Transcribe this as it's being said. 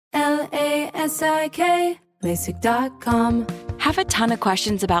LASIK, LASIK.com. Have a ton of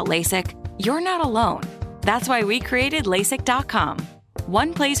questions about LASIK? You're not alone. That's why we created LASIK.com.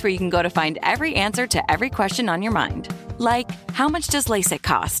 One place where you can go to find every answer to every question on your mind. Like, how much does LASIK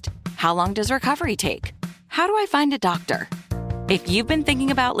cost? How long does recovery take? How do I find a doctor? If you've been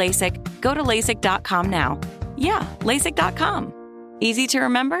thinking about LASIK, go to LASIK.com now. Yeah, LASIK.com. Easy to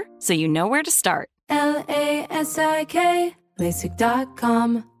remember, so you know where to start. LASIK,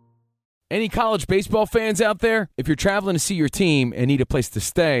 LASIK.com. Any college baseball fans out there? If you're traveling to see your team and need a place to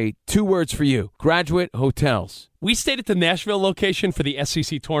stay, 2 words for you: Graduate Hotels. We stayed at the Nashville location for the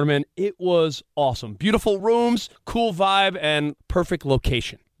SEC tournament. It was awesome. Beautiful rooms, cool vibe, and perfect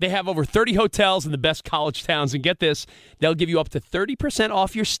location. They have over 30 hotels in the best college towns, and get this, they'll give you up to 30%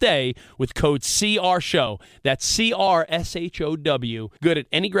 off your stay with code CRSHOW. That's CRSHOW. Good at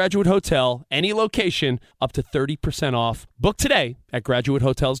any Graduate Hotel, any location, up to 30% off. Book today at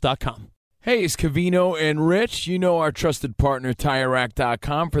graduatehotels.com. Hey, it's Cavino and Rich. You know our trusted partner,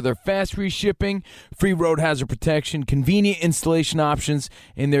 TireRack.com, for their fast reshipping, free road hazard protection, convenient installation options,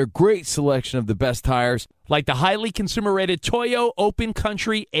 and their great selection of the best tires, like the highly consumer-rated Toyo Open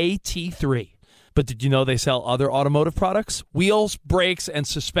Country AT3. But did you know they sell other automotive products? Wheels, brakes, and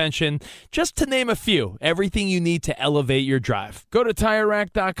suspension, just to name a few. Everything you need to elevate your drive. Go to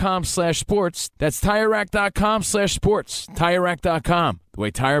TireRack.com/sports. That's TireRack.com/sports. TireRack.com, the way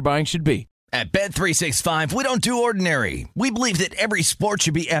tire buying should be. At Bet365, we don't do ordinary. We believe that every sport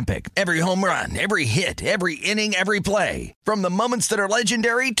should be epic. Every home run, every hit, every inning, every play. From the moments that are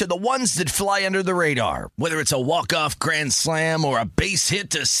legendary to the ones that fly under the radar. Whether it's a walk-off grand slam or a base hit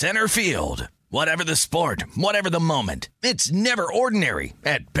to center field. Whatever the sport, whatever the moment. It's never ordinary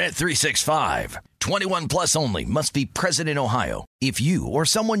at Bet365. 21 plus only. Must be present in Ohio. If you or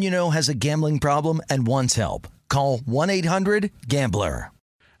someone you know has a gambling problem and wants help, call 1-800-GAMBLER.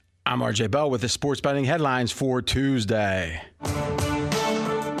 I'm RJ Bell with the sports betting headlines for Tuesday.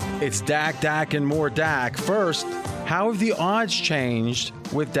 It's Dak, and more Dak. First, how have the odds changed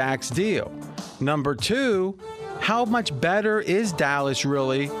with Dak's deal? Number 2, how much better is Dallas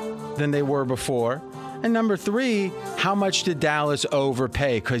really than they were before? And number 3, how much did Dallas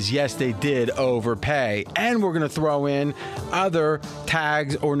overpay? Because, yes, they did overpay. And we're going to throw in other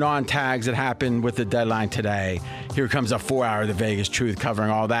tags or non-tags that happened with the deadline today. Here comes a 4-hour The Vegas Truth covering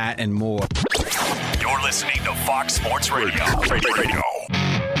all that and more. You're listening to Fox Sports Radio.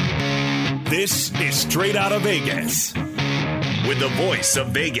 This is Straight Out of Vegas. With the voice of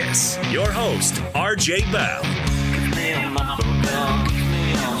Vegas, your host, RJ Bell. Give me a number, girl. Give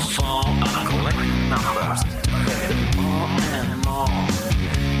me a phone. I collect numbers. More and more.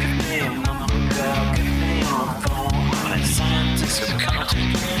 Give me a number, girl. Give me a phone. I'm a scientist of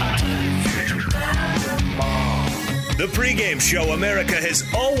counting. I tell you future more. The pregame show America has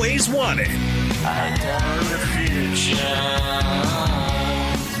always wanted. I tell the future.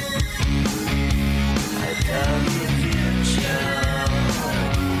 I tell the future.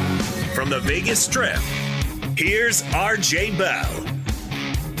 From the Vegas Strip, here's RJ Bell.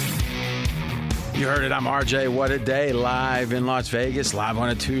 You heard it. I'm RJ. What a day. Live in Las Vegas. Live on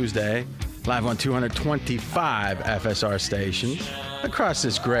a Tuesday. Live on 225 FSR stations across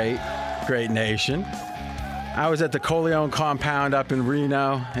this great nation. I was at the Coleon compound up in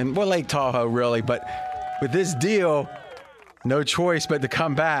Reno, and Lake Tahoe, really. But with this deal, no choice but to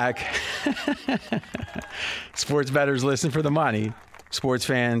come back. Sports bettors listen for the money. Sports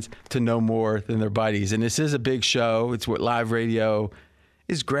fans to know more than their buddies. And this is a big show. It's what live radio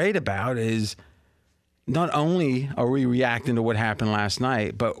is great about, is not only are we reacting to what happened last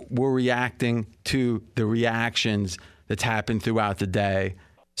night, but we're reacting to the reactions that's happened throughout the day.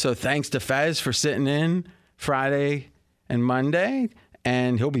 So thanks to Fez for sitting in Friday and Monday,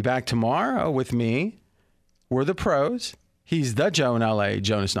 and he'll be back tomorrow with me. We're the pros. He's the Joe in L.A.,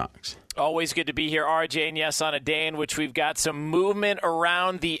 Jonas Knox. Always good to be here, RJ, and yes, on a day in which we've got some movement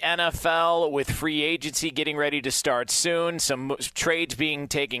around the NFL with free agency getting ready to start soon, some trades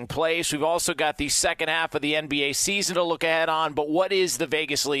taking place. We've also got the second half of the NBA season to look ahead on, but what is the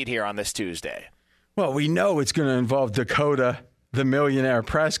Vegas lead here on this Tuesday? Well, we know it's going to involve Dakota, the millionaire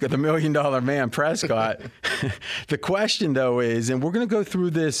Prescott, the $1 million man Prescott. The question, though, is, and we're going to go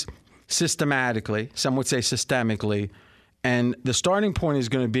through this systematically, some would say systemically, and the starting point is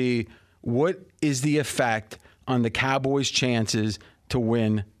going to be, what is the effect on the Cowboys' chances to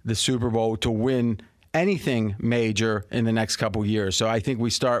win the Super Bowl, to win anything major in the next couple years. So I think we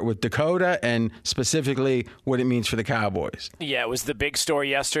start with Dakota and specifically what it means for the Cowboys. Yeah, it was the big story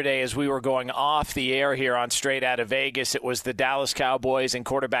yesterday as we were going off the air here on Straight Outta Vegas. It was the Dallas Cowboys and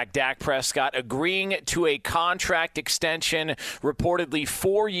quarterback Dak Prescott agreeing to a contract extension, reportedly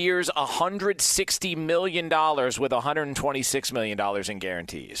 4 years, $160 million with $126 million in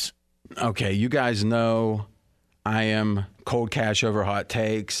guarantees. Okay, you guys know I am cold cash over hot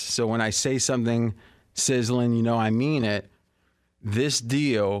takes. So when I say something sizzling, you know I mean it. This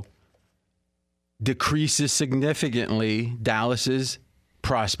deal decreases significantly Dallas's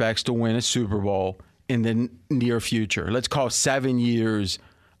prospects to win a Super Bowl in the near future. Let's call 7 years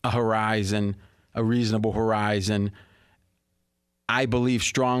a horizon, a reasonable horizon. I believe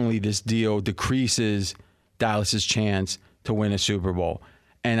strongly this deal decreases Dallas's chance to win a Super Bowl.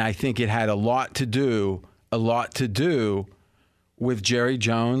 And I think it had a lot to do with Jerry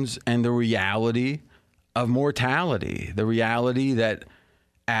Jones and the reality of mortality, the reality that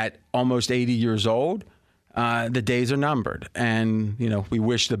at almost 80 years old, the days are numbered. And, you know, we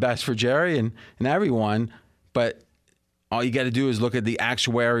wish the best for Jerry and everyone, but all you got to do is look at the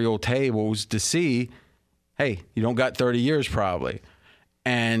actuarial tables to see, hey, you don't got 30 years probably.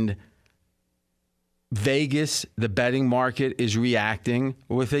 And Vegas, the betting market, is reacting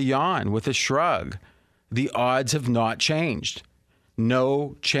with a yawn, with a shrug. The odds have not changed.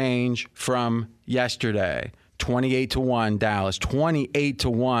 No change from yesterday. 28-1 Dallas,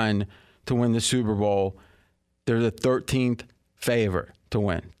 28-1 to win the Super Bowl. They're the 13th favorite to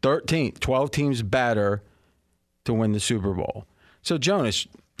win. 13th, 12 teams better to win the Super Bowl. So, Jonas,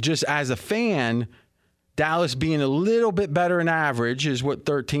 just as a fan, Dallas being a little bit better than average is what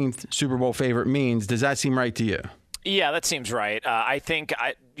 13th Super Bowl favorite means. Does that seem right to you? Yeah, that seems right. I think,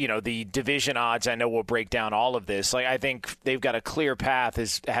 the division odds, I know we'll break down all of this. I think they've got a clear path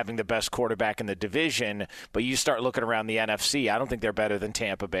as having the best quarterback in the division, but you start looking around the NFC, I don't think they're better than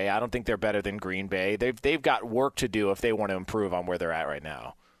Tampa Bay. I don't think they're better than Green Bay. They've got work to do if they want to improve on where they're at right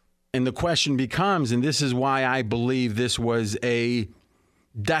now. And the question becomes, and this is why I believe this was a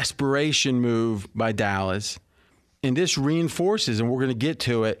desperation move by Dallas, and this reinforces, and we're going to get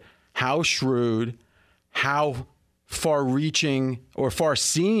to it, how shrewd, how far-reaching or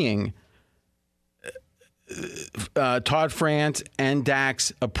far-seeing Todd France and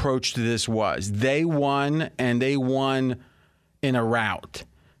Dak's approach to this was. They won, and they won in a rout.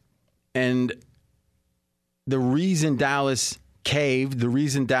 And the reason Dallas caved, the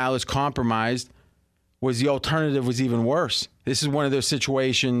reason Dallas compromised, was the alternative was even worse. This is one of those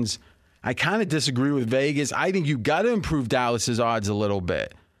situations I kind of disagree with Vegas. I think you've got to improve Dallas's odds a little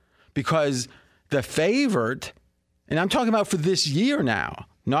bit because the favorite, and I'm talking about for this year now,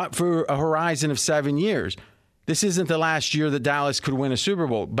 not for a horizon of 7 years. This isn't the last year that Dallas could win a Super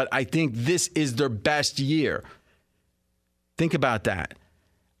Bowl, but I think this is their best year. Think about that.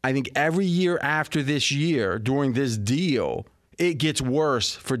 I think every year after this year, during this deal, it gets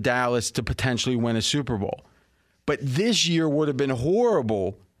worse for Dallas to potentially win a Super Bowl. But this year would have been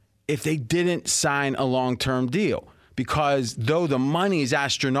horrible if they didn't sign a long-term deal. Because though the money is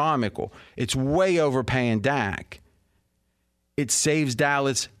astronomical, it's way overpaying Dak. It saves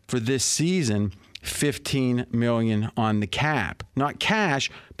Dallas for this season $15 million on the cap. Not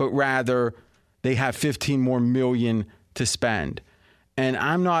cash, but rather they have $15 more million to spend. And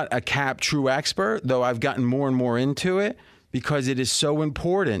I'm not a cap true expert, though I've gotten more and more into it because it is so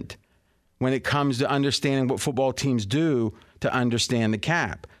important when it comes to understanding what football teams do to understand the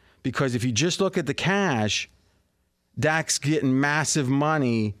cap. Because if you just look at the cash, Dak's getting massive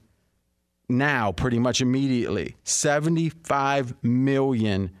money now, pretty much immediately. $75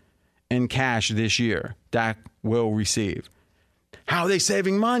 million in cash this year Dak will receive. How are they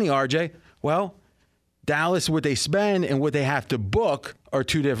saving money, RJ? Well, Dallas, what they spend and what they have to book are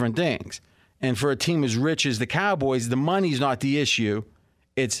two different things. And for a team as rich as the Cowboys, the money's not the issue.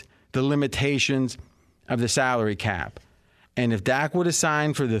 It's the limitations of the salary cap. And if Dak would have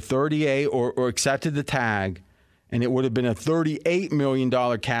signed for the 38 or accepted the tag, and it would have been a $38 million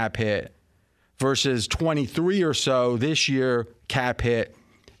cap hit versus 23 or so this year cap hit,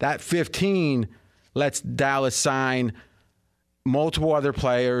 that 15 lets Dallas sign multiple other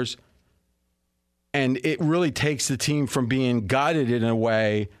players, and it really takes the team from being gutted in a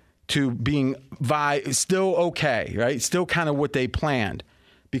way to being still okay, right? Still kind of what they planned.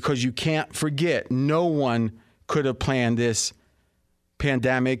 Because you can't forget, no one could have planned this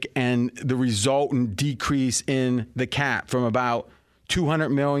pandemic and the resultant decrease in the cap from about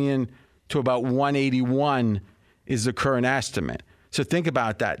 $200 million to about $181 is the current estimate. So think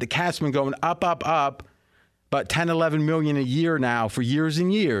about that. The cap's been going up, about $10, $11 million a year now for years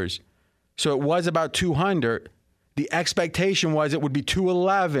and years. So it was about 200. The expectation was it would be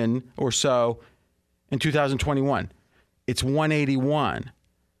 211 or so in 2021. It's 181.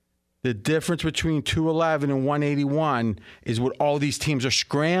 The difference between 211 and 181 is what all these teams are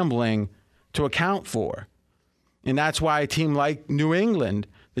scrambling to account for. And that's why a team like New England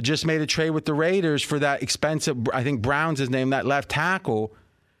that just made a trade with the Raiders for that expensive, I think Brown's his name, that left tackle,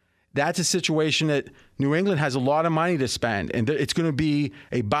 that's a situation that New England has a lot of money to spend. And it's going to be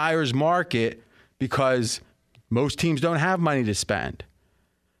a buyer's market because most teams don't have money to spend.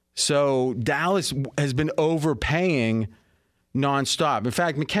 So Dallas has been overpaying nonstop. In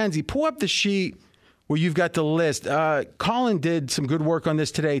fact, Mackenzie, pull up the sheet where you've got the list. Colin did some good work on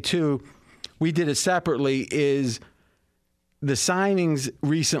this today, too. We did it separately, is the signings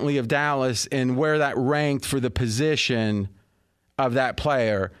recently of Dallas and where that ranked for the position of that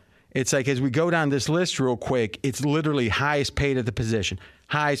player. It's like, as we go down this list real quick, it's literally highest paid at the position,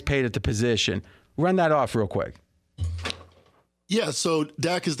 highest paid at the position. Run that off real quick. Yeah, so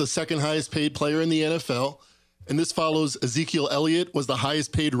Dak is the second highest paid player in the NFL. And this follows Ezekiel Elliott was the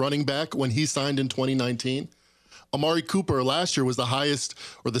highest paid running back when he signed in 2019. Amari Cooper last year was the highest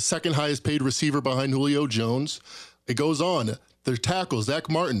or the second highest paid receiver behind Julio Jones. It goes on. Their tackle, Zach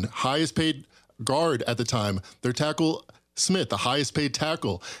Martin, highest paid guard at the time. Their tackle, Smith, the highest paid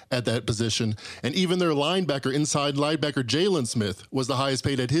tackle at that position. And even their linebacker, inside linebacker, Jalen Smith, was the highest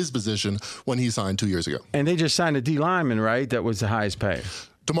paid at his position when he signed 2 years ago. And they just signed a D lineman, right? That was the highest paid.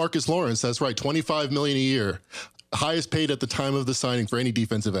 DeMarcus Lawrence, that's right, $25 million a year. Highest paid at the time of the signing for any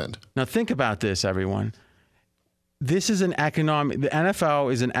defensive end. Now think about this, everyone. This is the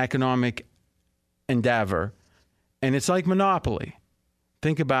NFL is an economic endeavor, and it's like Monopoly.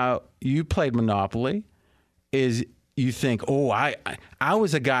 Think about, you played Monopoly, is you think, oh, I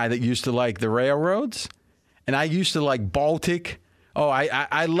was a guy that used to like the railroads, and I used to like Baltic. Oh,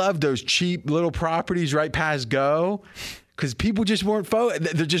 I love those cheap little properties right past Go, because people just weren't,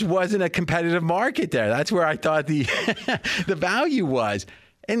 there just wasn't a competitive market there. That's where I thought the the value was.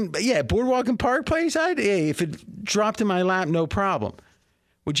 And yeah, Boardwalk and Park Place, if it dropped in my lap, no problem.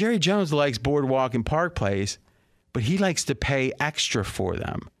 Well, Jerry Jones likes Boardwalk and Park Place, but he likes to pay extra for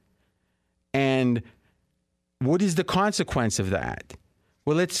them. And what is the consequence of that?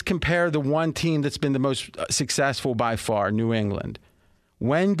 Well, let's compare the one team that's been the most successful by far, New England.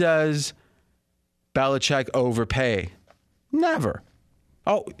 When does Belichick overpay? Never.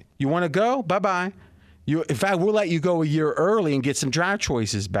 Oh, you want to go? Bye-bye. In fact, we'll let you go a year early and get some draft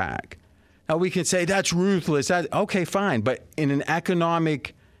choices back. Now, we can say that's ruthless. Okay, fine. But in an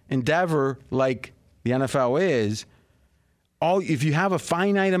economic endeavor like the NFL is, if you have a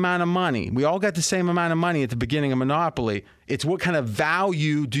finite amount of money, we all got the same amount of money at the beginning of Monopoly. It's what kind of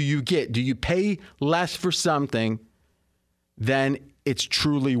value do you get? Do you pay less for something than it's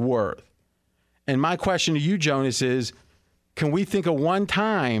truly worth? And my question to you, Jonas, is can we think of one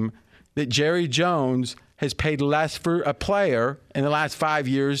time that Jerry Jones has paid less for a player in the last 5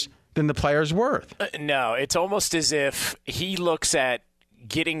 years than the player's worth? No, it's almost as if he looks at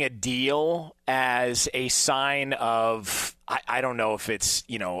getting a deal as a sign of, I don't know if it's,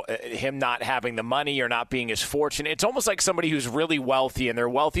 him not having the money or not being as fortunate. It's almost like somebody who's really wealthy, and they're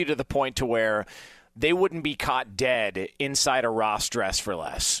wealthy to the point to where they wouldn't be caught dead inside a Ross dress for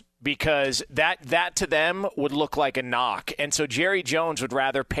less, because that to them would look like a knock. And so Jerry Jones would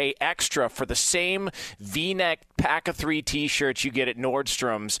rather pay extra for the same V-neck pack of 3 T-shirts you get at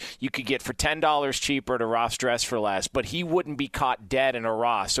Nordstrom's, you could get for $10 cheaper at a Ross dress for less, but he wouldn't be caught dead in a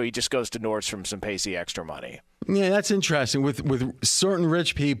Ross, so he just goes to Nordstrom's and pays the extra money. Yeah, that's interesting. With certain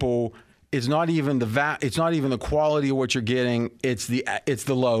rich people, it's not even the quality of what you're getting. It's the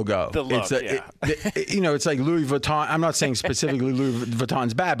logo. The look, it's like Louis Vuitton. I'm not saying specifically Louis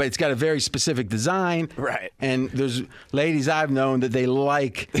Vuitton's bad, but it's got a very specific design. Right. And there's ladies I've known that they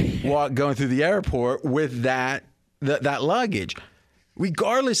like going through the airport with that luggage,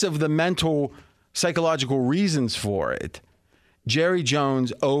 regardless of the mental, psychological reasons for it. Jerry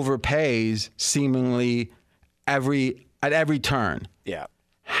Jones overpays seemingly at every turn. Yeah.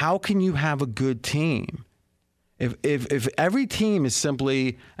 How can you have a good team if every team is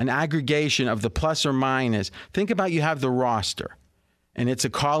simply an aggregation of the plus or minus? Think about, you have the roster, and it's a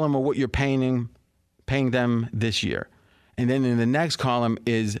column of what you're paying them this year. And then in the next column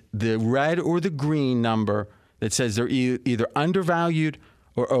is the red or the green number that says they're either undervalued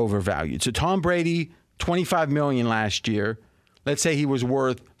or overvalued. So Tom Brady, $25 million last year. Let's say he was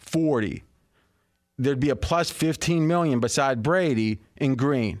worth $40. There'd be a plus $15 million beside Brady in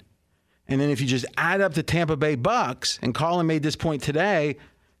green. And then if you just add up the Tampa Bay Bucks, and Colin made this point today,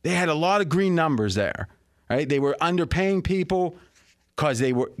 they had a lot of green numbers there, right? They were underpaying people.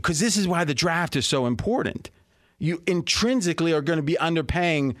 because this is why the draft is so important. You intrinsically are going to be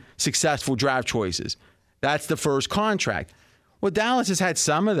underpaying successful draft choices. That's the first contract. Well, Dallas has had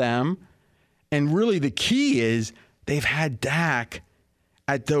some of them, and really the key is they've had Dak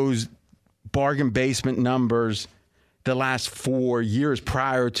at those bargain basement numbers the last 4 years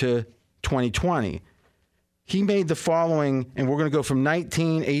prior to 2020. He made the following, and we're going to go from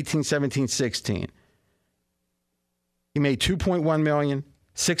 19, 18, 17, 16. He made $2.1 million,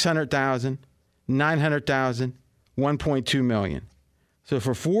 $600,000, $900,000, $1.2 million. So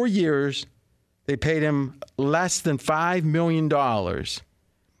for 4 years, they paid him less than $5 million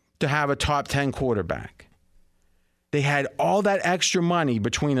to have a top 10 quarterback. They had all that extra money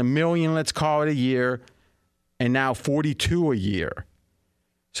between $1 million, let's call it a year, and now $42 a year.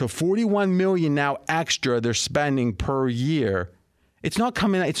 So $41 million now extra they're spending per year. It's not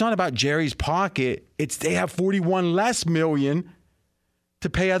about Jerry's pocket. They have $41 less million to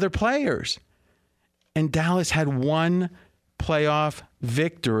pay other players. And Dallas had one playoff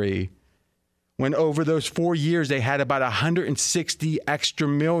victory when over those 4 years they had about 160 extra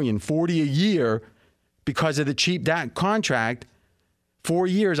million, 40 a year because of the cheap Dak contract. 4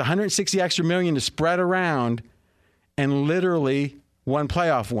 years, 160 extra million to spread around, and literally one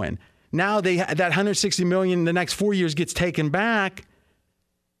playoff win. Now that 160 million the next 4 years gets taken back.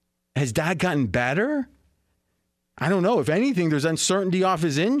 Has Dak gotten better? I don't know. If anything, there's uncertainty off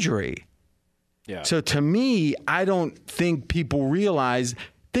his injury. Yeah. So to me, I don't think people realize.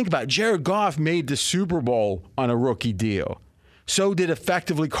 Think about it. Jared Goff made the Super Bowl on a rookie deal. So did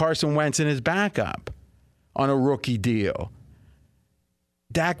effectively Carson Wentz and his backup on a rookie deal.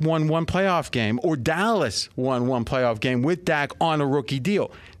 Dak won one playoff game, or Dallas won one playoff game with Dak on a rookie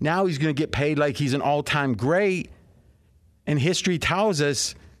deal. Now he's going to get paid like he's an all-time great. And history tells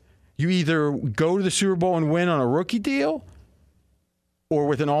us you either go to the Super Bowl and win on a rookie deal or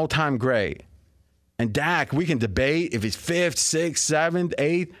with an all-time great. And Dak, we can debate if he's 5th, 6th, 7th,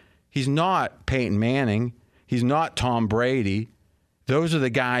 8th. He's not Peyton Manning. He's not Tom Brady. Those are the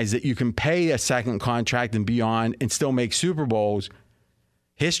guys that you can pay a second contract and beyond and still make Super Bowls.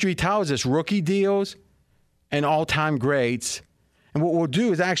 History tells us rookie deals and all-time greats. And what we'll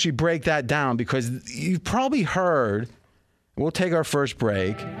do is actually break that down, because you've probably heard, we'll take our first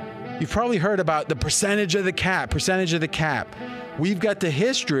break, you've probably heard about the percentage of the cap. We've got the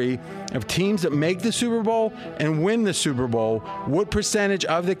history of teams that make the Super Bowl and win the Super Bowl. What percentage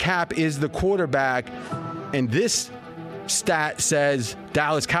of the cap is the quarterback? And this stat says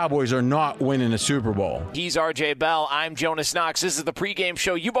Dallas Cowboys are not winning a Super Bowl. He's RJ Bell. I'm Jonas Knox. This is the pregame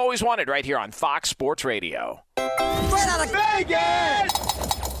show you've always wanted right here on Fox Sports Radio. Straight out of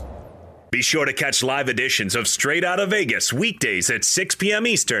Vegas! Be sure to catch live editions of Straight Out of Vegas weekdays at 6 p.m.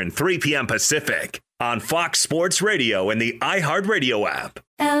 Eastern, 3 p.m. Pacific on Fox Sports Radio and the iHeartRadio app.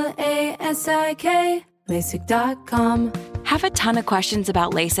 LASIK, LASIK.com. Have a ton of questions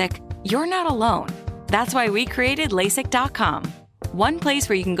about LASIK? You're not alone. That's why we created LASIK.com. One place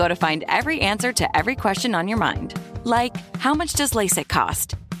where you can go to find every answer to every question on your mind. Like, how much does LASIK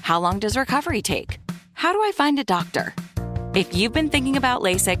cost? How long does recovery take? How do I find a doctor? If you've been thinking about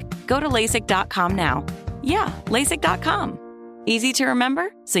LASIK, go to LASIK.com now. Yeah, LASIK.com. Easy to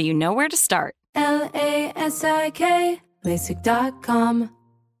remember, so you know where to start. LASIK, LASIK.com.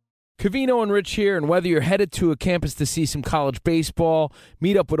 Covino and Rich here, and whether you're headed to a campus to see some college baseball,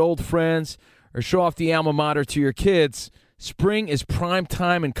 meet up with old friends, or show off the alma mater to your kids, spring is prime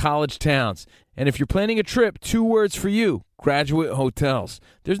time in college towns. And if you're planning a trip, 2 words for you: Graduate Hotels.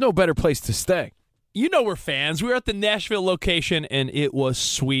 There's no better place to stay. You know we're fans. We were at the Nashville location, and it was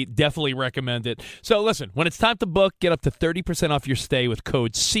sweet. Definitely recommend it. So listen, when it's time to book, get up to 30% off your stay with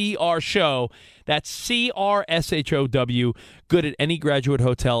code CRSHOW. That's CRSHOW. Good at any Graduate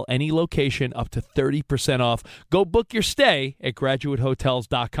Hotel, any location, up to 30% off. Go book your stay at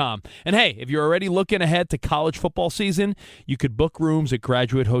graduatehotels.com. And hey, if you're already looking ahead to college football season, you could book rooms at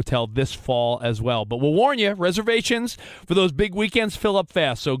Graduate Hotel this fall as well. But we'll warn you, reservations for those big weekends fill up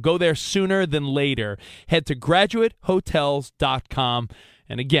fast, so go there sooner than later. Head to graduatehotels.com.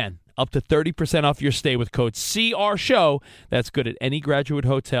 And again, up to 30% off your stay with code CRSHOW. That's good at any Graduate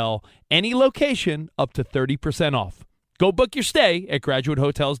Hotel, any location, up to 30% off. Go book your stay at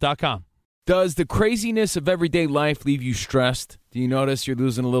graduatehotels.com. Does the craziness of everyday life leave you stressed? Do you notice you're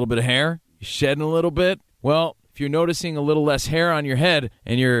losing a little bit of hair? You're shedding a little bit? Well, if you're noticing a little less hair on your head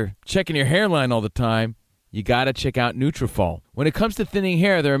and you're checking your hairline all the time, you got to check out Nutrafol. When it comes to thinning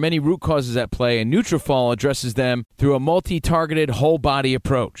hair, there are many root causes at play, and Nutrafol addresses them through a multi-targeted whole-body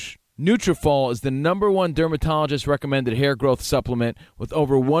approach. Nutrafol is the #1 dermatologist-recommended hair growth supplement with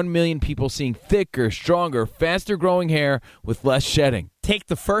over 1 million people seeing thicker, stronger, faster-growing hair with less shedding. Take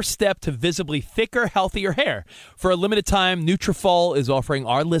the first step to visibly thicker, healthier hair. For a limited time, Nutrafol is offering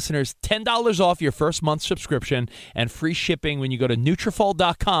our listeners $10 off your first month subscription and free shipping when you go to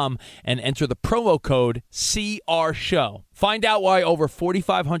Nutrafol.com and enter the promo code CRSHOW. Find out why over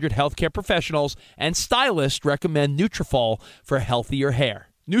 4,500 healthcare professionals and stylists recommend Nutrafol for healthier hair.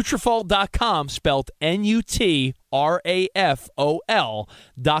 Nutrafol.com, spelled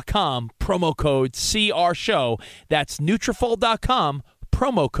Nutrafol.com, promo code CRSHOW. That's Nutrafol.com,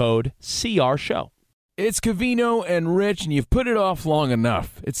 promo code CRSHOW. It's Covino and Rich, and you've put it off long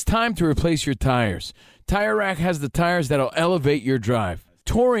enough. It's time to replace your tires. Tire Rack has the tires that'll elevate your drive.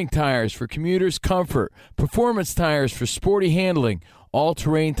 Touring tires for commuters' comfort, performance tires for sporty handling,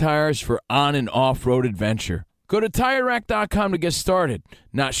 all-terrain tires for on- and off-road adventure. Go to TireRack.com to get started.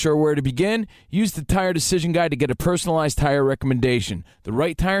 Not sure where to begin? Use the Tire Decision Guide to get a personalized tire recommendation. The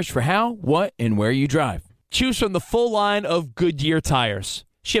right tires for how, what, and where you drive. Choose from the full line of Goodyear tires.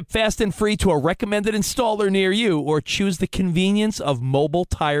 Ship fast and free to a recommended installer near you, or choose the convenience of mobile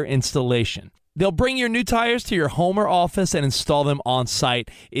tire installation. They'll bring your new tires to your home or office and install them on site.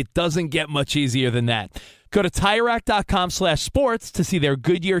 It doesn't get much easier than that. Go to TireRack.com/sports to see their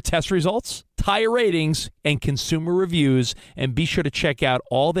Goodyear test results, tire ratings, and consumer reviews, and be sure to check out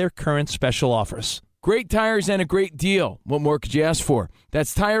all their current special offers. Great tires and a great deal. What more could you ask for?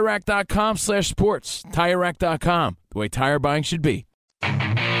 That's TireRack.com/sports. TireRack.com, the way tire buying should be.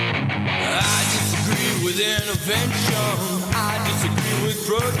 I disagree with intervention. I disagree with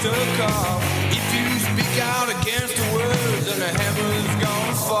protocol. If you speak out against the words, then the heavens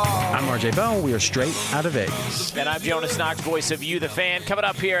gonna fall. I'm RJ Bell. We are straight out of Vegas. And I'm Jonas Knox, voice of You, the Fan. Coming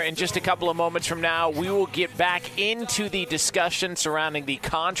up here in just a couple of moments from now, we will get back into the discussion surrounding the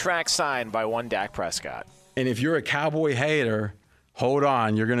contract signed by one Dak Prescott. And if you're a Cowboy hater, hold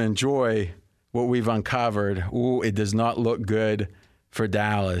on. You're going to enjoy what we've uncovered. Ooh, it does not look good for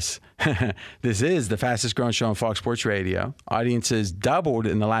Dallas. This is the fastest growing show on Fox Sports Radio. Audiences doubled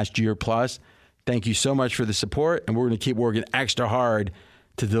in the last year plus. Thank you so much for the support, and we're going to keep working extra hard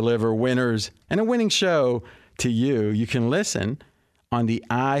to deliver winners and a winning show to you. You can listen on the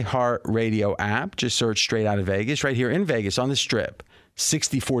iHeartRadio app. Just search Straight Out of Vegas right here in Vegas on the Strip.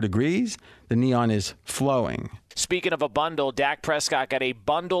 64 degrees. The neon is flowing. Speaking of a bundle, Dak Prescott got a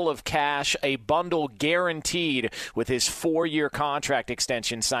bundle of cash, a bundle guaranteed with his 4-year contract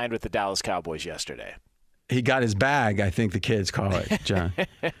extension signed with the Dallas Cowboys yesterday. He got his bag, I think the kids call it, John.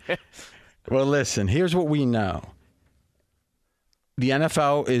 Well, listen, here's what we know. The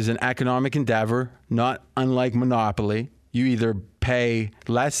NFL is an economic endeavor, not unlike Monopoly. You either pay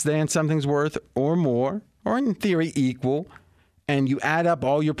less than something's worth or more, or in theory equal, and you add up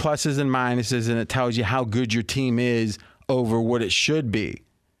all your pluses and minuses, and it tells you how good your team is over what it should be.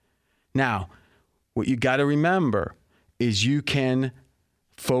 Now, what you got to remember is you can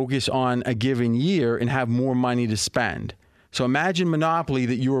focus on a given year and have more money to spend. So imagine Monopoly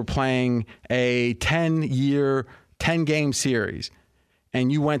that you were playing a 10-year, 10-game series,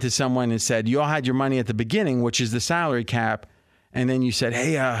 and you went to someone and said, you all had your money at the beginning, which is the salary cap, and then you said,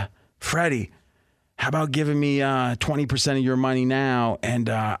 hey, Freddie, how about giving me 20% of your money now, and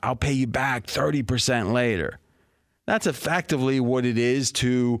I'll pay you back 30% later? That's effectively what it is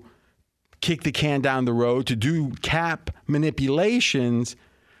to kick the can down the road, to do cap manipulations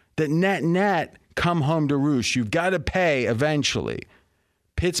that net come home to roost. You've got to pay eventually.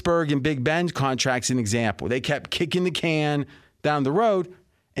 Pittsburgh and Big Ben's contract's an example. They kept kicking the can down the road,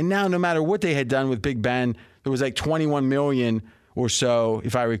 and now no matter what they had done with Big Ben, there was like $21 million or so,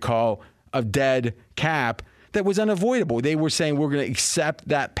 if I recall, of dead cap that was unavoidable. They were saying we're going to accept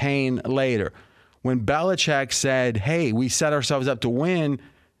that pain later. When Belichick said, hey, we set ourselves up to win,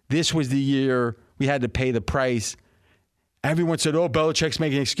 this was the year we had to pay the price. Everyone said, oh, Belichick's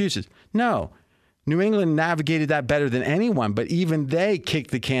making excuses. No. New England navigated that better than anyone, but even they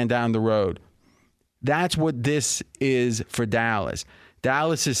kicked the can down the road. That's what this is for Dallas.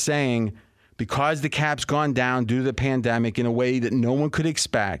 Dallas is saying, because the cap's gone down due to the pandemic in a way that no one could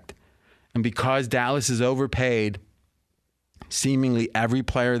expect, and because Dallas is overpaid seemingly every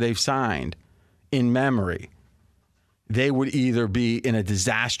player they've signed in memory, they would either be in a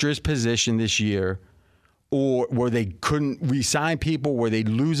disastrous position this year, or where they couldn't re-sign people, where they'd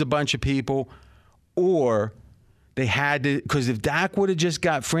lose a bunch of people, or they had to, because if Dak would have just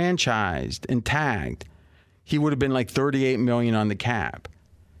got franchised and tagged, he would have been like $38 million on the cap.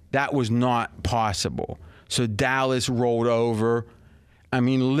 That was not possible. So Dallas rolled over I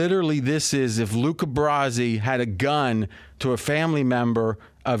mean, literally, this is if Luca Brasi had a gun to a family member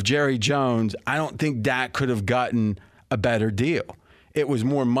of Jerry Jones, I don't think Dak could have gotten a better deal. It was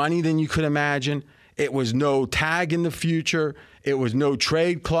more money than you could imagine. It was no tag in the future. It was no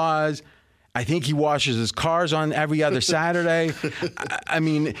trade clause. I think he washes his cars on every other Saturday. I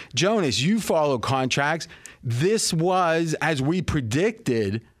mean, Jonas, you follow contracts. This was, as we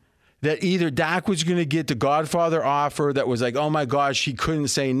predicted, that either Dak was going to get the Godfather offer that was like, oh my gosh, he couldn't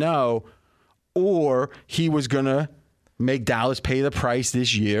say no, or he was going to make Dallas pay the price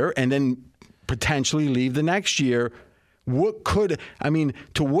this year and then potentially leave the next year. To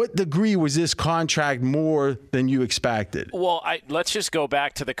what degree was this contract more than you expected? Well, let's just go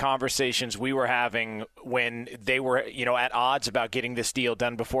back to the conversations we were having when they were, at odds about getting this deal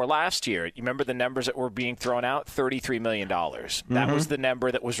done before last year. You remember the numbers that were being thrown out? $33 million. That was the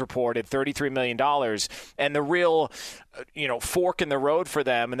number that was reported, $33 million. And the real, fork in the road for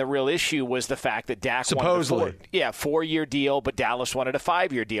them and the real issue was the fact that Dak supposedly wanted a 4-year deal, but Dallas wanted a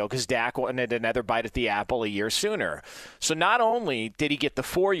 5-year deal because Dak wanted another bite at the apple a year sooner. So not only did he get the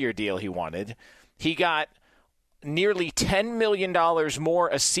 4-year deal he wanted, he got nearly $10 million more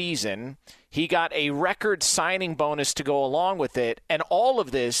a season. He got a record signing bonus to go along with it. And all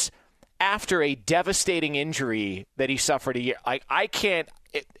of this after a devastating injury that he suffered a year. It's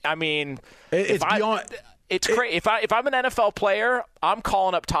crazy. If I'm an NFL player, I'm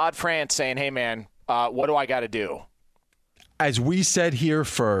calling up Todd France saying, hey, man, what do I got to do? As we said here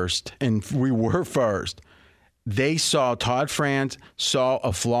first, and we were first, Todd France saw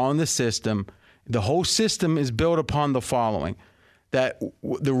a flaw in the system. The whole system is built upon the following, that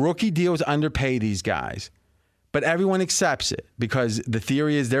the rookie deals underpay these guys, but everyone accepts it because the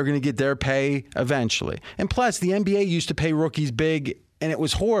theory is they're going to get their pay eventually. And plus, the NBA used to pay rookies big, and it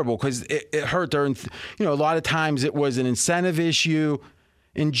was horrible because it hurt their, a lot of times it was an incentive issue.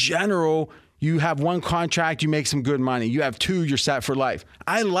 In general, you have one contract, you make some good money. You have 2, you're set for life.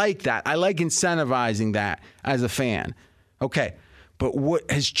 I like that. I like incentivizing that as a fan. Okay, but what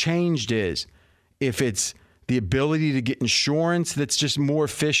has changed is if it's the ability to get insurance that's just more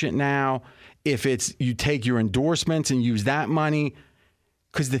efficient now, if it's you take your endorsements and use that money,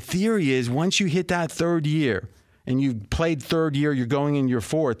 because the theory is once you hit that 3rd year and you've played 3rd year, you're going in your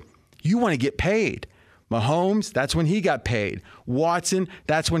 4th, you want to get paid. Mahomes, that's when he got paid. Watson,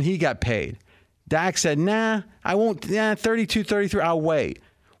 that's when he got paid. Dak said, nah, I won't, 32, 33, I'll wait.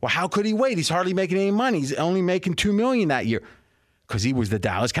 Well, how could he wait? He's hardly making any money. He's only making $2 million that year because he was the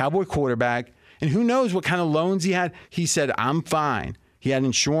Dallas Cowboy quarterback. And who knows what kind of loans he had. He said, I'm fine. He had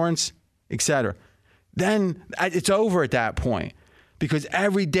insurance, etc. Then it's over at that point because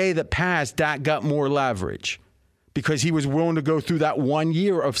every day that passed, Dak got more leverage because he was willing to go through that 1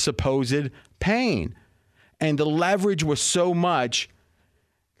 year of supposed pain. And the leverage was so much.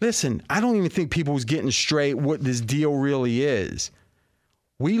 Listen, I don't even think people was getting straight what this deal really is.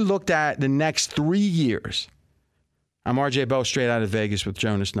 We looked at the next 3 years. I'm RJ Bell, straight out of Vegas with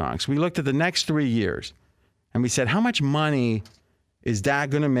Jonas Knox. We looked at the next 3 years, and we said, how much money is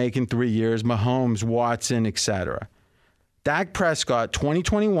Dak going to make in 3 years? Mahomes, Watson, etc. Dak Prescott,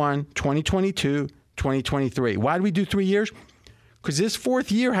 2021, 2022, 2023. Why did we do 3 years? Because this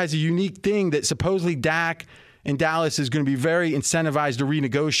 4th year has a unique thing that supposedly Dak and Dallas is going to be very incentivized to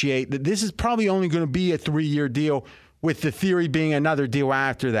renegotiate, that this is probably only going to be a 3-year deal with the theory being another deal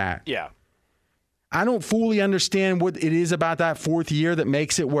after that. Yeah. I don't fully understand what it is about that 4th year that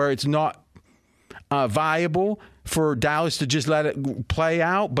makes it where it's not viable for Dallas to just let it play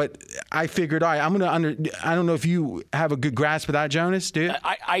out. But I figured, I don't know if you have a good grasp of that, Jonas, do you?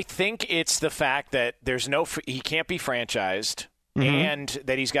 I think it's the fact that he can't be franchised. Mm-hmm. And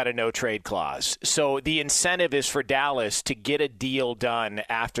that he's got a no-trade clause. So the incentive is for Dallas to get a deal done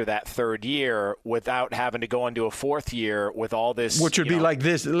after that 3rd year without having to go into a 4th year with all this. Which would be like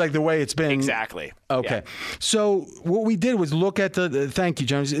this, like the way it's been. Exactly. Okay. Yeah. So what we did was look at thank you,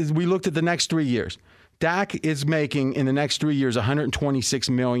 Jones, we looked at the next 3 years. Dak is making in the next 3 years $126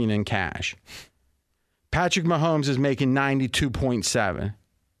 million in cash. Patrick Mahomes is making $92.7.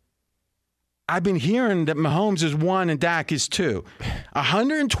 I've been hearing that Mahomes is 1 and Dak is 2.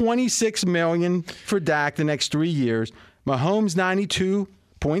 $126 million for Dak the next 3 years. Mahomes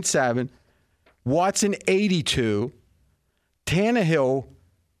 92.7. Watson 82. Tannehill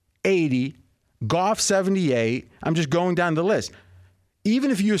 80. Goff 78. I'm just going down the list. Even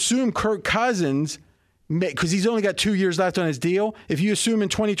if you assume Kirk Cousins, because he's only got 2 years left on his deal, if you assume in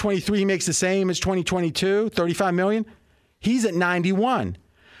 2023 he makes the same as 2022, $35 million, he's at 91.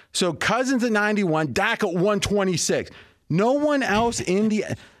 So Cousins at 91, Dak at 126. No one else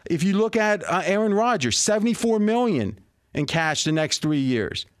if you look at Aaron Rodgers, $74 million in cash the next 3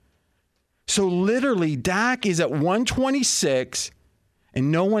 years. So literally, Dak is at 126,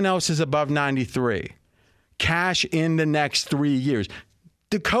 and no one else is above 93. Cash in the next 3 years.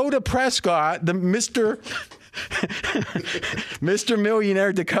 Dakota Prescott, the Mr.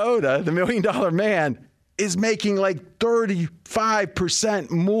 Millionaire Dakota, the $1 million man, is making like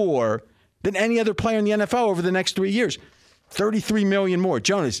 35% more than any other player in the NFL over the next 3 years. 33 million more.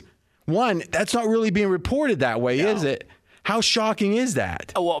 Jonas, one, that's not really being reported that way, is it? How shocking is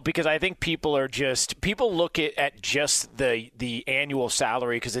that? Well, because I think people look at just the annual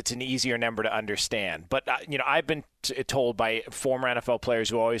salary because it's an easier number to understand. But I've been told by former NFL players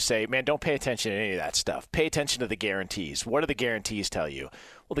who always say, "Man, don't pay attention to any of that stuff. Pay attention to the guarantees." What do the guarantees tell you?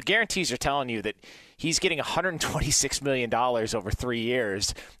 Well, the guarantees are telling you that he's getting $126 million over 3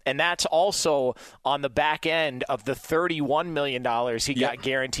 years, and that's also on the back end of the $31 million he got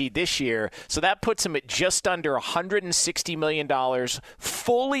guaranteed this year. So that puts him at just under $160 million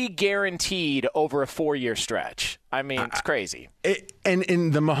fully guaranteed over a 4-year stretch. I mean, it's crazy. And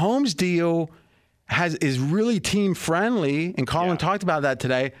the Mahomes deal is really team friendly, and Colin talked about that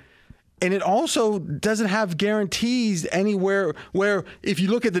today. And it also doesn't have guarantees anywhere where if you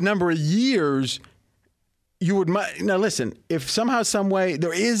look at the number of years, you would – now listen, if somehow, some way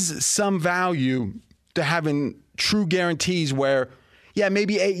there is some value to having true guarantees where,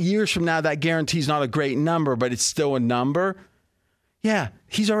 maybe 8 years from now that guarantee is not a great number, but it's still a number. Yeah,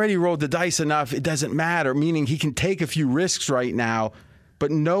 he's already rolled the dice enough. It doesn't matter, meaning he can take a few risks right now, but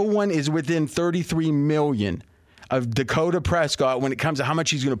no one is within $33 million of Dakota Prescott when it comes to how much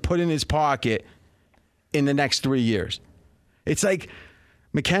he's going to put in his pocket in the next 3 years. It's like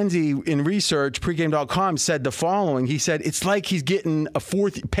McKenzie in research, pregame.com, said the following. He said, it's like he's getting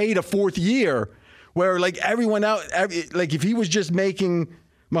paid a fourth year where like everyone else, like if he was just making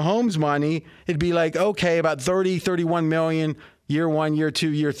Mahomes money, it'd be like, okay, about 31 million, year 1, year 2,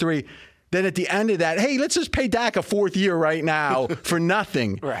 year 3. Then at the end of that, hey, let's just pay Dak a fourth year right now for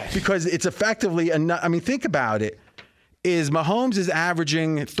nothing. Right. Because it's effectively, think about it. Mahomes is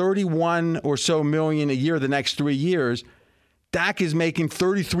averaging 31 or so million a year the next 3 years. Dak is making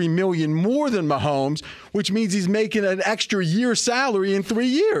 33 million more than Mahomes, which means he's making an extra year's salary in 3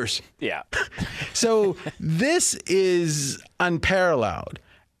 years. Yeah. So this is unparalleled.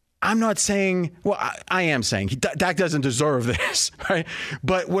 I'm not saying, I am saying Dak doesn't deserve this, right?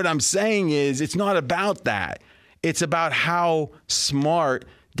 But what I'm saying is it's not about that. It's about how smart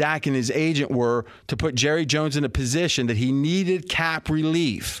Dak and his agent were to put Jerry Jones in a position that he needed cap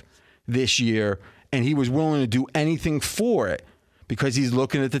relief this year, and he was willing to do anything for it because he's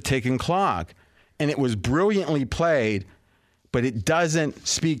looking at the ticking clock. And it was brilliantly played, but it doesn't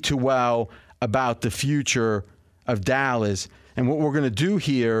speak too well about the future of Dallas. And what we're going to do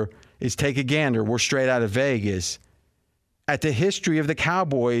here is take a gander. We're straight out of Vegas at the history of the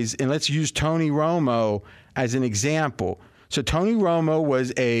Cowboys, and let's use Tony Romo as an example. So Tony Romo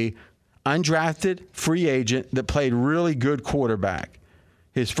was a undrafted free agent that played really good quarterback.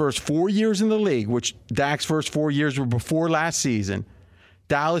 His first 4 years in the league, which Dak's first 4 years were before last season,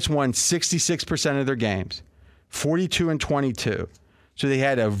 Dallas won 66% of their games, 42-22. So they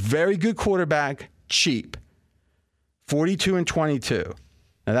had a very good quarterback, cheap. 42-22.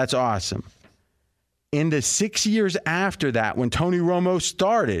 Now that's awesome. In the 6 years after that, when Tony Romo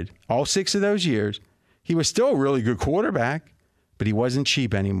started, all 6 of those years, he was still a really good quarterback, but he wasn't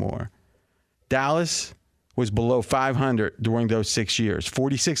cheap anymore. Dallas was below 500 during those 6 years,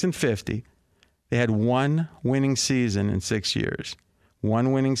 46-50. They had one winning season in 6 years.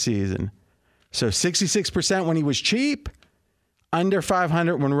 One winning season. So 66% when he was cheap, under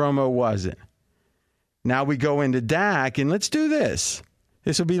 500 when Romo wasn't. Now we go into Dak, and let's do this.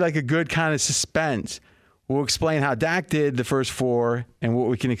 This will be like a good kind of suspense. We'll explain how Dak did the first 4 and what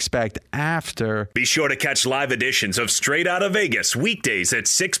we can expect after. Be sure to catch live editions of Straight Outta Vegas weekdays at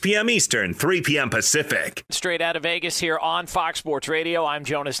 6 p.m. Eastern, 3 p.m. Pacific. Straight Out of Vegas here on Fox Sports Radio. I'm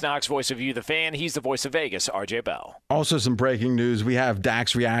Jonas Knox, voice of You, the fan. He's the voice of Vegas, RJ Bell. Also some breaking news. We have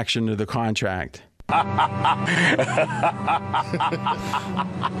Dak's reaction to the contract.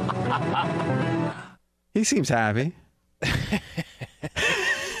 He seems happy.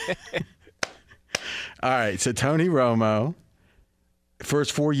 All right, so Tony Romo,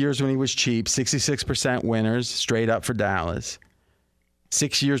 first 4 years when he was cheap, 66% winners, straight up for Dallas.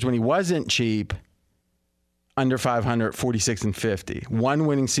 6 years when he wasn't cheap, under 500, 46-50. One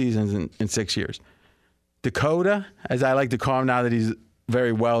winning season in 6 years. Dakota, as I like to call him now that he's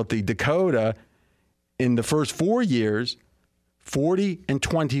very wealthy, Dakota, in the first 4 years,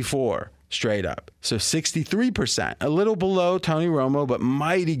 40-24. Straight up. So 63%, a little below Tony Romo, but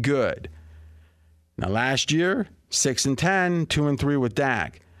mighty good. Now last year, 6-10, 2-3 with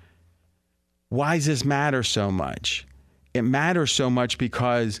Dak. Why does this matter so much? It matters so much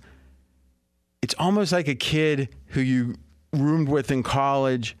because it's almost like a kid who you roomed with in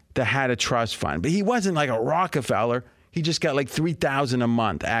college that had a trust fund. But he wasn't like a Rockefeller. He just got like $3,000 a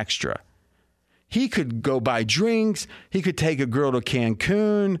month extra. He could go buy drinks. He could take a girl to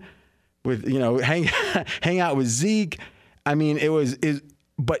Cancun with, hang out with Zeke. I mean,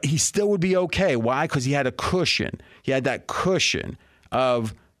 but he still would be okay. Why? Because he had a cushion. He had that cushion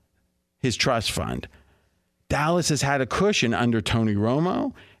of his trust fund. Dallas has had a cushion under Tony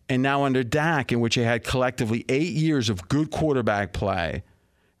Romo and now under Dak, in which they had collectively 8 years of good quarterback play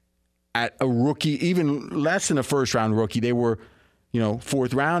at a rookie, even less than a first-round rookie. They were,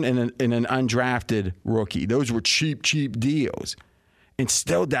 fourth round and an undrafted rookie. Those were cheap deals. And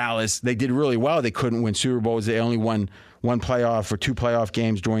still Dallas, they did really well. They couldn't win Super Bowls. They only won one playoff or two playoff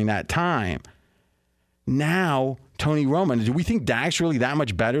games during that time. Now, Tony Romo, do we think Dak's really that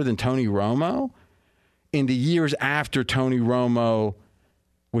much better than Tony Romo? In the years after Tony Romo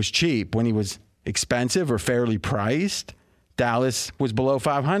was cheap, when he was expensive or fairly priced, Dallas was below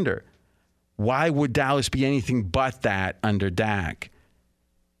 500. Why would Dallas be anything but that under Dak?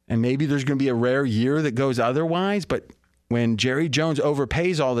 And maybe there's going to be a rare year that goes otherwise, but when Jerry Jones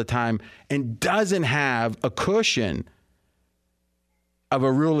overpays all the time and doesn't have a cushion of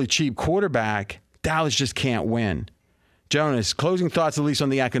a really cheap quarterback, Dallas just can't win. Jonas, closing thoughts, at least on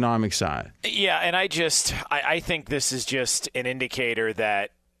the economic side. Yeah, and I think this is just an indicator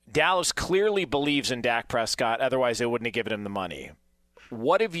that Dallas clearly believes in Dak Prescott, otherwise they wouldn't have given him the money.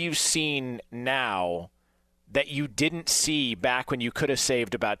 What have you seen now that you didn't see back when you could have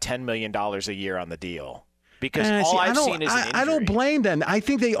saved about $10 million a year on the deal? Because I've seen is an injury. I don't blame them. I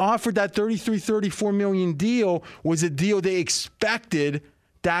think they offered that $34 million deal was a deal they expected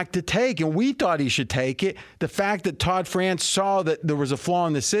Dak to take, and we thought he should take it. The fact that Todd France saw that there was a flaw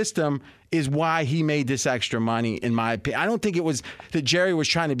in the system is why he made this extra money, in my opinion. I don't think it was that Jerry was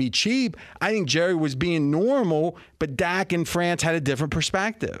trying to be cheap. I think Jerry was being normal, but Dak and France had a different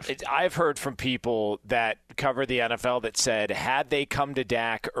perspective. I've heard from people that cover the NFL that said had they come to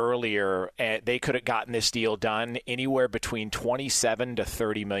Dak earlier, they could have gotten this deal done anywhere between $27 to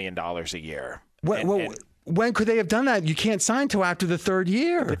 $30 million a year. When could they have done that? You can't sign till after the third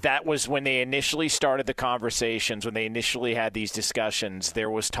year. But that was when they initially started the conversations, when they initially had these discussions. There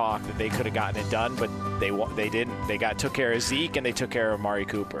was talk that they could have gotten it done, but they didn't. They took care of Zeke and they took care of Amari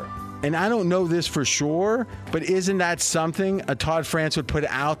Cooper. And I don't know this for sure, but isn't that something a Todd France would put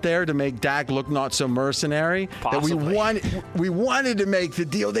out there to make Dak look not so mercenary? Possibly. That we wanted to make the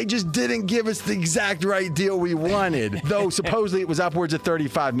deal. They just didn't give us the exact right deal we wanted, though supposedly it was upwards of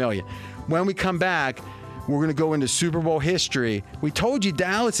 $35 million. When we come back, we're going to go into Super Bowl history. We told you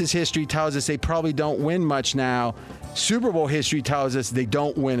Dallas's history tells us they probably don't win much now. Super Bowl history tells us they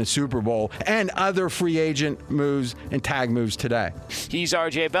don't win a Super Bowl, and other free agent moves and tag moves today. He's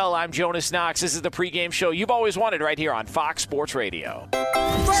RJ Bell. I'm Jonas Knox. This is the pregame show you've always wanted right here on Fox Sports Radio.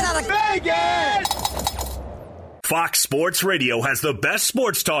 Right out of Vegas! Fox Sports Radio has the best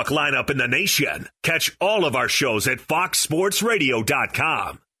sports talk lineup in the nation. Catch all of our shows at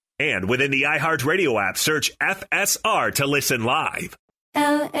foxsportsradio.com. And within the iHeartRadio app, search FSR to listen live.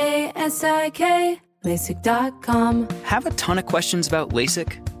 LASIK, LASIK.com. Have a ton of questions about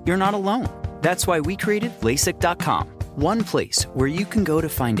LASIK? You're not alone. That's why we created LASIK.com. One place where you can go to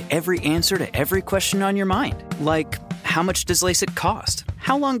find every answer to every question on your mind. Like, how much does LASIK cost?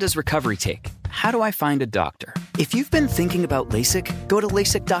 How long does recovery take? How do I find a doctor? If you've been thinking about LASIK, go to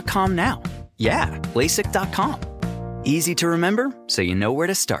LASIK.com now. Yeah, LASIK.com. Easy to remember, so you know where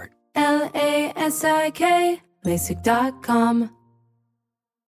to start. LASIK, LASIK.com.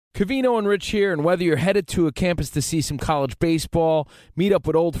 Covino and Rich here, and whether you're headed to a campus to see some college baseball, meet up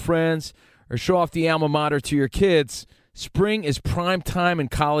with old friends, or show off the alma mater to your kids, spring is prime time in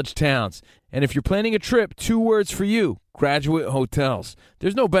college towns. And if you're planning a trip, 2 words for you: Graduate Hotels.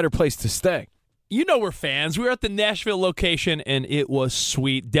 There's no better place to stay. You know we're fans. We were at the Nashville location, and it was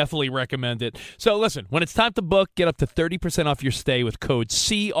sweet. Definitely recommend it. So listen, when it's time to book, get up to 30% off your stay with code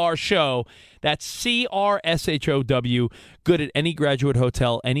CRSHOW. That's CRSHOW. Good at any Graduate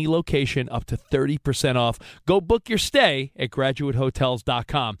Hotel, any location, up to 30% off. Go book your stay at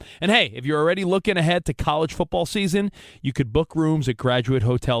graduatehotels.com. And hey, if you're already looking ahead to college football season, you could book rooms at Graduate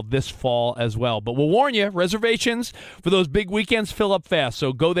Hotel this fall as well. But we'll warn you, reservations for those big weekends fill up fast,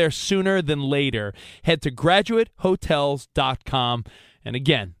 so go there sooner than later. Head to graduatehotels.com. And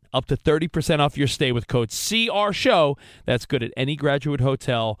again, up to 30% off your stay with code CRSHOW. That's good at any Graduate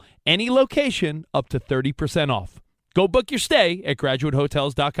Hotel, any location, up to 30% off. Go book your stay at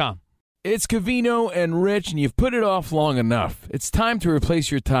graduatehotels.com. It's Covino and Rich, and you've put it off long enough. It's time to replace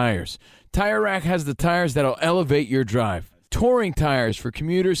your tires. Tire Rack has the tires that'll elevate your drive. Touring tires for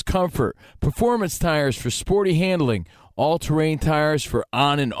commuters' comfort, performance tires for sporty handling, all-terrain tires for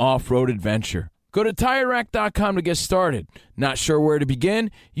on- and off-road adventure. Go to TireRack.com to get started. Not sure where to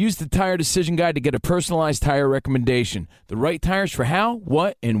begin? Use the Tire Decision Guide to get a personalized tire recommendation. The right tires for how,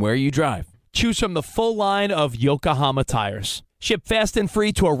 what, and where you drive. Choose from the full line of Yokohama tires. Ship fast and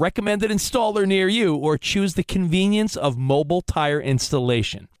free to a recommended installer near you, or choose the convenience of mobile tire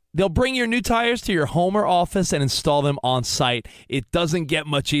installation. They'll bring your new tires to your home or office and install them on site. It doesn't get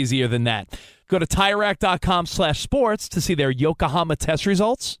much easier than that. Go to TireRack.com/sports to see their Yokohama test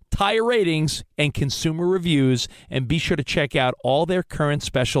results, tire ratings, and consumer reviews, and be sure to check out all their current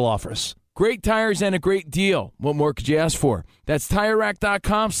special offers. Great tires and a great deal. What more could you ask for? That's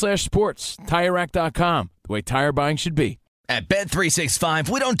TireRack.com/sports. TireRack.com, the way tire buying should be. At Bet365,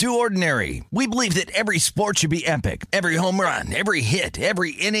 we don't do ordinary. We believe that every sport should be epic. Every home run, every hit,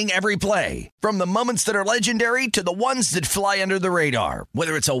 every inning, every play. From the moments that are legendary to the ones that fly under the radar.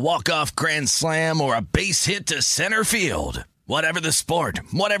 Whether it's a walk-off grand slam or a base hit to center field. Whatever the sport,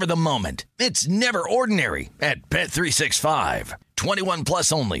 whatever the moment. It's never ordinary at Bet365. 21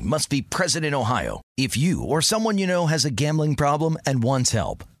 plus only. Must be present in Ohio. If you or someone you know has a gambling problem and wants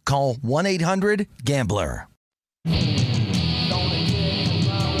help, call 1-800-GAMBLER.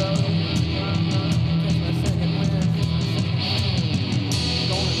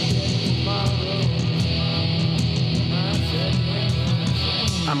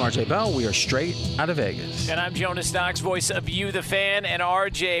 I'm RJ Bell. We are straight out of Vegas. And I'm Jonas Knox, voice of You, the Fan. And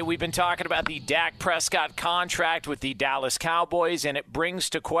RJ, we've been talking about the Dak Prescott contract with the Dallas Cowboys, and it brings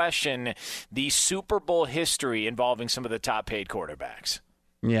to question the Super Bowl history involving some of the top-paid quarterbacks.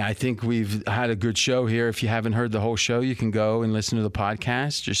 Yeah, I think we've had a good show here. If you haven't heard the whole show, you can go and listen to the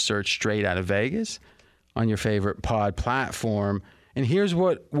podcast. Just search Straight Out of Vegas on your favorite pod platform. And here's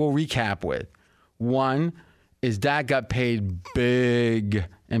what we'll recap with. One is Dak got paid big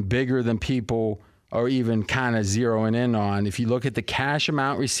and bigger than people are even kind of zeroing in on. If you look at the cash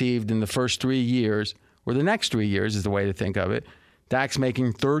amount received in the first 3 years, or the next 3 years is the way to think of it, Dak's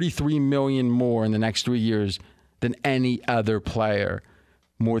making $33 million more in the next 3 years than any other player.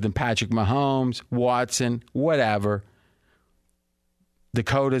 More than Patrick Mahomes, Watson, whatever.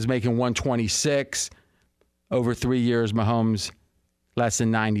 Dakota's making $126 over 3 years. Mahomes less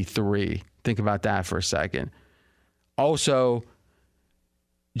than $93. Think about that for a second. Also,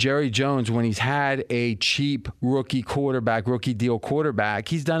 Jerry Jones, when he's had a cheap rookie deal quarterback,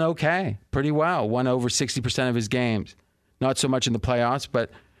 he's done okay, pretty well. Won over 60% of his games. Not so much in the playoffs, but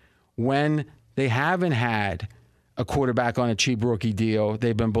when they haven't had a quarterback on a cheap rookie deal,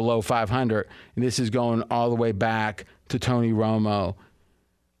 they've been below 500. And this is going all the way back to Tony Romo.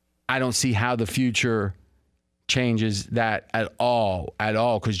 I don't see how the future changes that at all,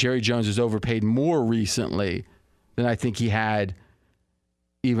 because Jerry Jones has overpaid more recently than I think he had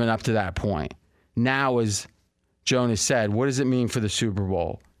even up to that point. Now, as Jonas said, what does it mean for the Super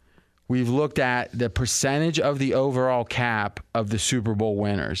Bowl? We've looked at the percentage of the overall cap of the Super Bowl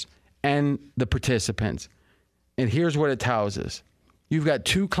winners and the participants. And here's what it tells us. You've got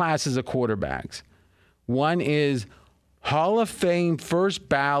two classes of quarterbacks. One is Hall of Fame first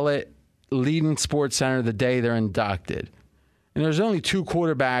ballot leading Sports Center the day they're inducted. And there's only two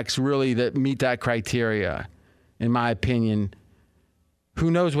quarterbacks really that meet that criteria, in my opinion. Who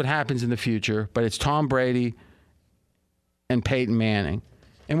knows what happens in the future, but it's Tom Brady and Peyton Manning.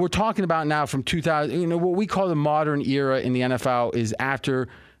 And we're talking about now from 2000, what we call the modern era in the NFL is after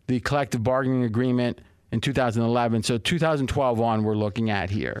the collective bargaining agreement in 2011. So 2012 on, we're looking at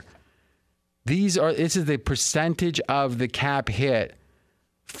here. This is the percentage of the cap hit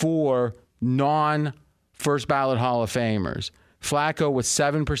for non-first ballot Hall of Famers. Flacco was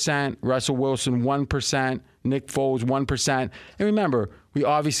 7%, Russell Wilson 1%, Nick Foles 1%. And remember, we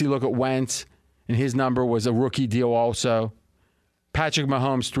obviously look at Wentz, and his number was a rookie deal also. Patrick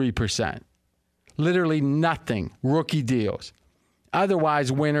Mahomes 3%. Literally nothing, rookie deals.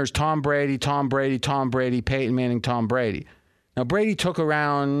 Otherwise, winners, Tom Brady, Peyton Manning, Tom Brady. Now, Brady took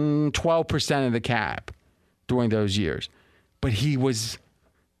around 12% of the cap during those years. But he was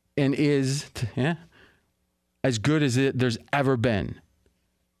and is as good as there's ever been.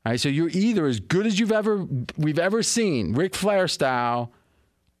 All right, so you're either as good as we've ever seen, Ric Flair style,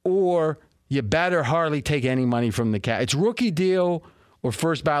 or you better hardly take any money from the cap. It's rookie deal or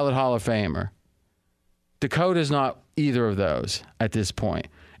first ballot Hall of Famer. Dakota's not either of those at this point.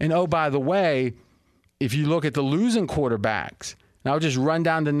 And oh, by the way, if you look at the losing quarterbacks, and I'll just run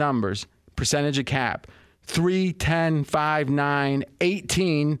down the numbers, percentage of cap, 3, 10, 5, 9,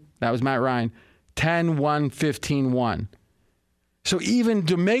 18, That was Matt Ryan. 10-1, 15-1. So even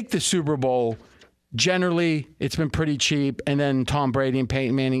to make the Super Bowl, generally it's been pretty cheap. And then Tom Brady and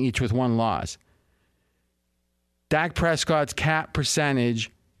Peyton Manning each with one loss. Dak Prescott's cap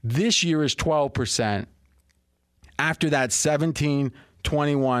percentage this year is 12%. After that, 17,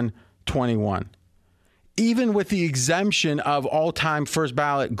 21, 21. Even with the exemption of all-time first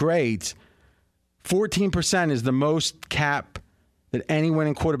ballot greats, 14% is the most cap that any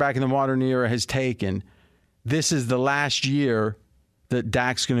winning quarterback in the modern era has taken. This is the last year that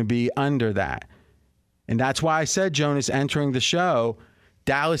Dak's going to be under that. And that's why I said, Jonas, entering the show,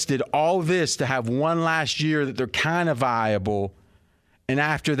 Dallas did all this to have one last year that they're kind of viable. And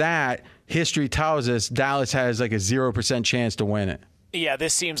after that, history tells us Dallas has like a 0% chance to win it. Yeah,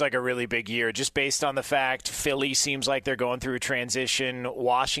 this seems like a really big year just based on the fact Philly seems like they're going through a transition.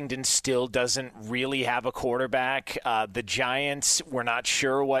 Washington still doesn't really have a quarterback. The Giants, we're not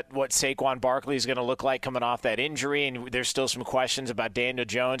sure what Saquon Barkley is going to look like coming off that injury, and there's still some questions about Daniel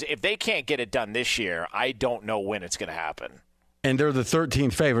Jones. If they can't get it done this year, I don't know when it's going to happen. And they're the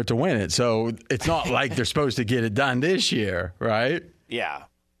 13th favorite to win it, so it's not like they're supposed to get it done this year, right? Yeah.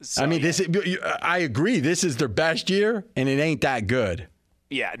 So, I mean, I agree. This is their best year, and it ain't that good.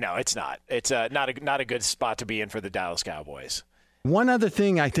 Yeah, no, it's not. It's not a good spot to be in for the Dallas Cowboys. One other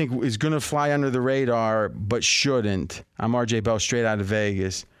thing I think is going to fly under the radar, but shouldn't, I'm RJ Bell, straight out of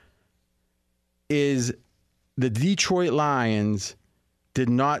Vegas, is the Detroit Lions did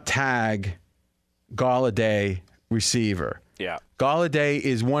not tag Golladay receiver. Yeah. Golladay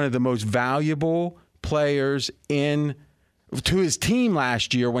is one of the most valuable players to his team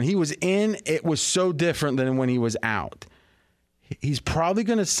last year. When he was in, it was so different than when he was out. He's probably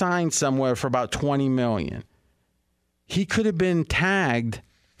going to sign somewhere for about $20 million. He could have been tagged,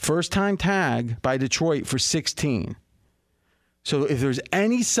 first-time tag, by Detroit for 16. So if there's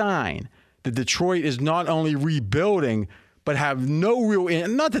any sign that Detroit is not only rebuilding, but have no real,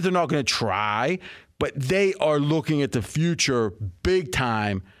 not that they're not going to try, but they are looking at the future big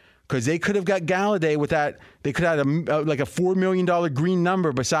time, because they could have got Golladay with that. They could have had like a $4 million green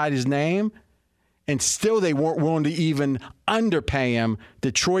number beside his name, and still they weren't willing to even underpay him.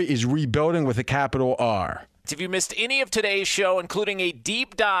 Detroit is rebuilding with a capital R. If you missed any of today's show, including a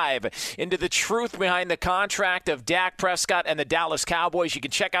deep dive into the truth behind the contract of Dak Prescott and the Dallas Cowboys, you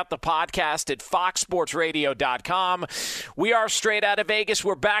can check out the podcast at foxsportsradio.com. We are Straight Out of Vegas.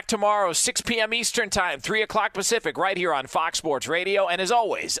 We're back tomorrow, 6 p.m. Eastern Time, 3 o'clock Pacific, right here on Fox Sports Radio, and as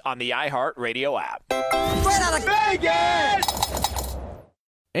always, on the iHeartRadio app. Straight Out of Vegas!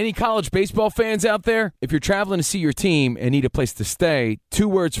 Any college baseball fans out there? If you're traveling to see your team and need a place to stay, 2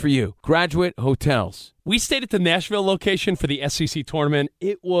 words for you: Graduate Hotels. We stayed at the Nashville location for the SEC tournament.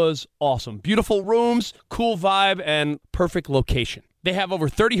 It was awesome. Beautiful rooms, cool vibe, and perfect location. They have over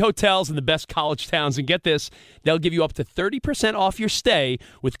 30 hotels in the best college towns, and get this, they'll give you up to 30% off your stay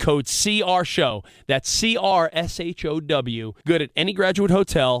with code CRSHOW. That's CRSHOW. Good at any Graduate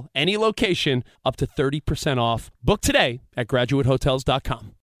Hotel, any location, up to 30% off. Book today at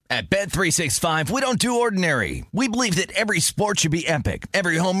graduatehotels.com. At Bet365, we don't do ordinary. We believe that every sport should be epic.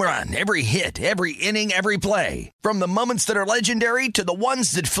 Every home run, every hit, every inning, every play. From the moments that are legendary to the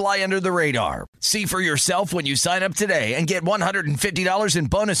ones that fly under the radar. See for yourself when you sign up today and get $150 in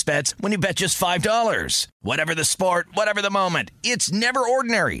bonus bets when you bet just $5. Whatever the sport, whatever the moment, it's never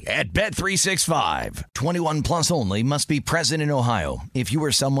ordinary at Bet365. 21 plus only. Must be present in Ohio. If you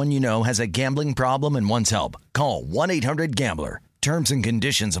or someone you know has a gambling problem and wants help, call 1-800-GAMBLER. Terms and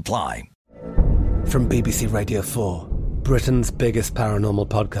conditions apply. From BBC Radio 4, Britain's biggest paranormal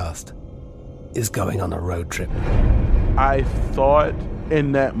podcast is going on a road trip. I thought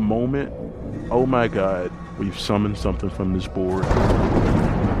in that moment, oh my God, we've summoned something from this board.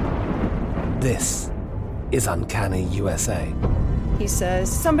 This is Uncanny USA. He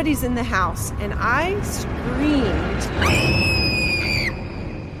says, somebody's in the house, and I screamed.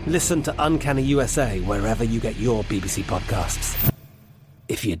 Listen to Uncanny USA wherever you get your BBC podcasts,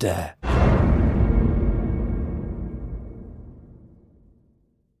 if you dare.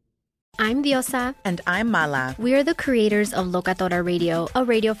 I'm Diosa. And I'm Mala. We are the creators of Locatora Radio, a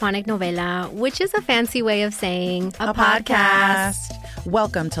radiophonic novela, which is a fancy way of saying a podcast.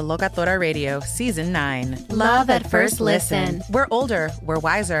 Welcome to Locatora Radio, Season 9. Love at first listen. We're older, we're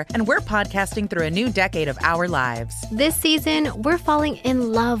wiser, and we're podcasting through a new decade of our lives. This season, we're falling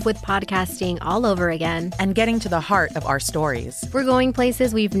in love with podcasting all over again. And getting to the heart of our stories. We're going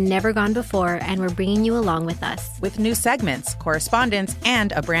places we've never gone before, and we're bringing you along with us. With new segments, correspondence,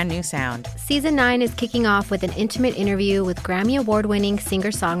 and a brand new sound. Season 9 is kicking off with an intimate interview with Grammy Award-winning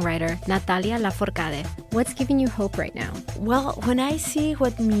singer-songwriter Natalia Lafourcade. What's giving you hope right now? Well, when I see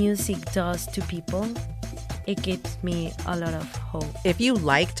what music does to people, it gives me a lot of hope. If you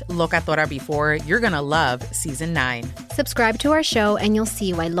liked Locatora before, you're going to love Season 9. Subscribe to our show and you'll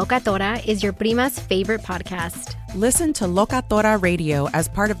see why Locatora is your prima's favorite podcast. Listen to Locatora Radio as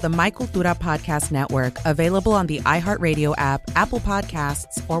part of the My Cultura Podcast Network, available on the iHeartRadio app, Apple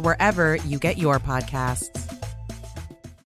Podcasts, or wherever you get your podcasts.